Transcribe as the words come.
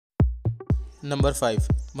Number 5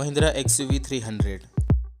 Mahindra XUV300।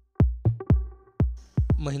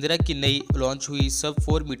 Mahindra की नई launch हुई सब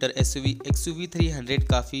 4 मीटर एसयूवी XUV300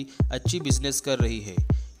 काफ़ी अच्छी बिजनेस कर रही है।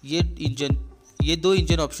 ये दो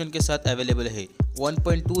इंजन ऑप्शन के साथ अवेलेबल है,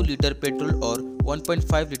 1.2 लीटर पेट्रोल और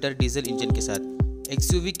 1.5 लीटर डीजल इंजन के साथ।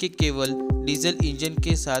 XUV के केवल डीजल इंजन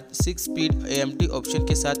के साथ 6 स्पीड AMT ऑप्शन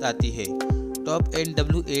के साथ आती है। टॉप एंड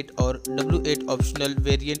W8 और W8 optional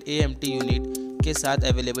variant AMT unit के साथ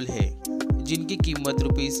अवेलेबल है, जिनकी कीमत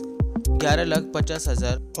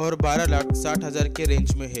 ₹11,50,000 और ₹12,60,000 के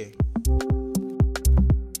रेंज में है।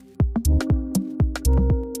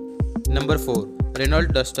 Number 4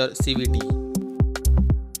 Renault duster CVT।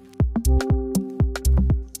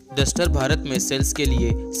 Duster Bharat में सेल्स के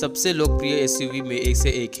लिए सबसे लोकप्रिय एसयूवी में एक से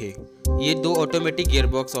एक है। ये 2 ऑटोमेटिक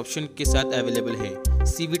गियरबॉक्स ऑप्शन के साथ अवेलेबल है।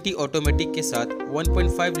 CVT ऑटोमेटिक के साथ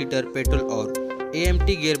 1.5 लीटर पेट्रोल और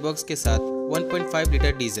AMT गियरबॉक्स के साथ 1.5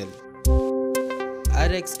 litre diesel.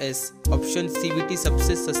 RXS option CVT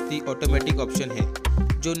सबसे सस्ती ऑटोमेटिक ऑप्शन है,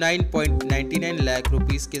 जो 9.99 लाख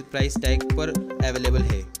रुपीस के प्राइस टैग पर अवेलेबल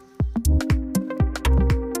है।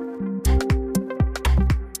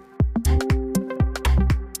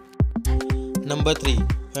 Number 3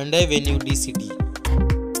 Hyundai Venue DCT।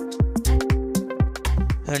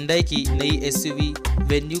 Hyundai की नई एसयूवी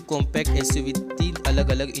वेन्यू कॉम्पैक्ट एसयूवी 3 अलग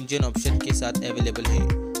अलग इंजन ऑप्शन के साथ अवेलेबल है,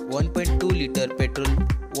 1.2 litre petrol,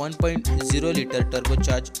 1.0 litre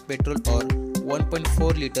turbocharge petrol और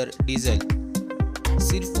 1.4 लीटर डीजल।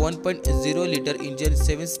 सिर्फ 1.0 litre engine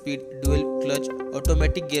 7 speed dual clutch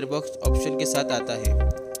automatic gearbox option के साथ आता है।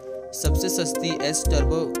 सबसे सस्ती एस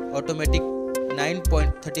टर्बो ऑटोमेटिक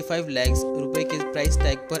 9.35 लाख रुपए के प्राइस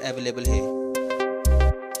टैग पर अवेलेबल है।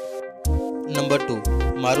 Number 2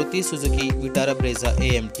 Maruti Suzuki Vitara Brezza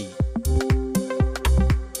AMT।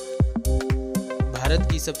 Bharat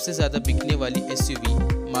की सबसे ज़्यादा बिकने वाली एसयूवी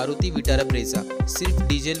मारुति विटारा ब्रेजा सिर्फ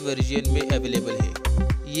डीजल वर्जन में अवेलेबल है।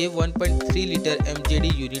 ये 1.3 लीटर MJD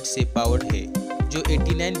यूनिट से पावर्ड है, जो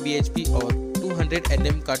 89 bhp और 200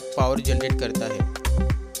 Nm का पावर जनरेट करता है।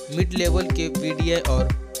 मिड लेवल के VDI और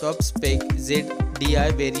top spec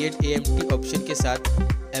ZDI variant AMT option के साथ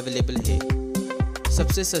अवेलेबल है।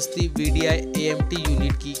 सबसे सस्ती VDI AMT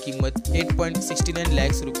यूनिट की कीमत 8.69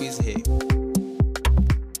 लाख रुपीस है।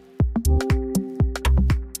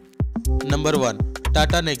 Number 1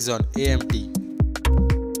 Tata Nexon AMT।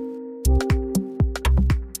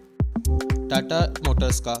 Tata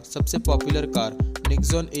Motors का सबसे popular car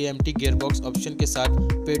Nexon AMT gearbox option के साथ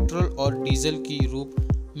पेट्रोल और डीजल की रूप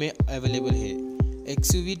में अवेलेबल है।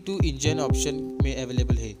 XUV 2 इंजन ऑप्शन में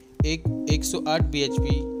अवेलेबल है, एक 108 bhp,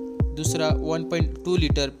 दूसरा 1.2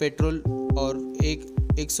 लीटर पेट्रोल और एक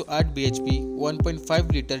 108 bhp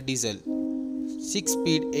 1.5 litre diesel. 6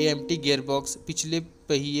 speed AMT gearbox पिछले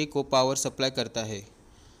पहिए को पावर सप्लाई करता है।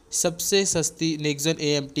 सबसे सस्ती नेक्सॉन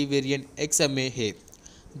AMT वेरिएंट XMA है,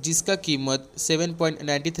 जिसका कीमत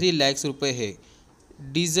 7.93 लाख रुपए है।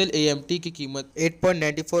 डीजल AMT की कीमत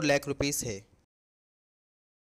 8.94 लाख रुपीस है।